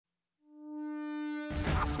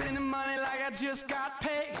I'm spending money like I just got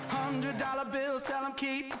paid. $100 bills, tell them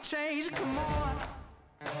keep the change. Come on.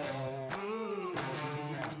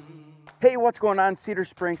 Hey, what's going on, Cedar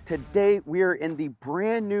Springs? Today we are in the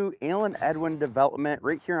brand new Allen Edwin development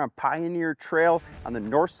right here on Pioneer Trail on the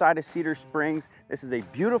north side of Cedar Springs. This is a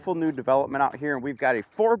beautiful new development out here, and we've got a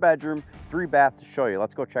 4-bedroom, 3-bath to show you.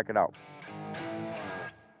 Let's go check it out.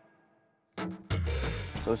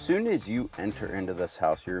 So as soon as you enter into this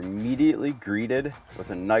house, you're immediately greeted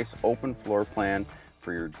with a nice open floor plan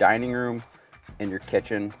for your dining room and your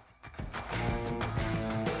kitchen.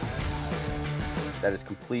 That is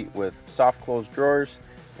complete with soft closed drawers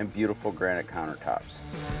and beautiful granite countertops.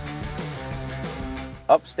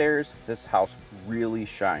 Upstairs, this house really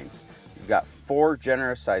shines. You've got 4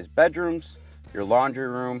 generous sized bedrooms, your laundry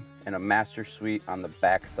room, and a master suite on the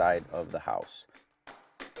back side of the house.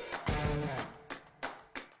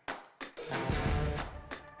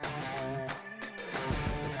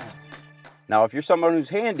 Now, if you're someone who's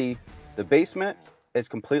handy, the basement is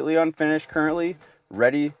completely unfinished currently,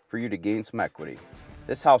 ready for you to gain some equity.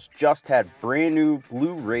 This house just had brand new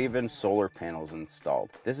Blue Raven solar panels installed.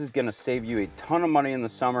 This is gonna save you a ton of money in the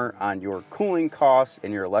summer on your cooling costs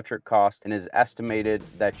and your electric costs, and is estimated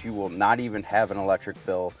that you will not even have an electric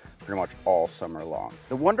bill pretty much all summer long.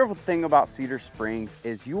 The wonderful thing about Cedar Springs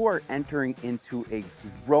is you are entering into a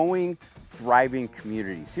growing, thriving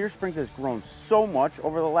community. Cedar Springs has grown so much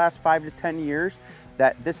over the last 5 to 10 years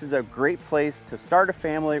that this is a great place to start a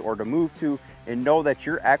family or to move to, and know that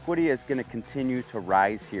your equity is going to continue to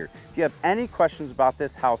rise here. If you have any questions about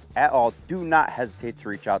this house at all, do not hesitate to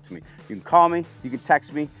reach out to me. You can call me, you can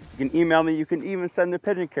text me, you can email me, you can even send the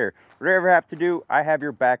pigeon carrier. Whatever you have to do, I have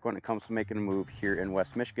your back when it comes to making a move here in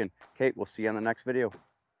West Michigan. Kate, we'll see you on the next video.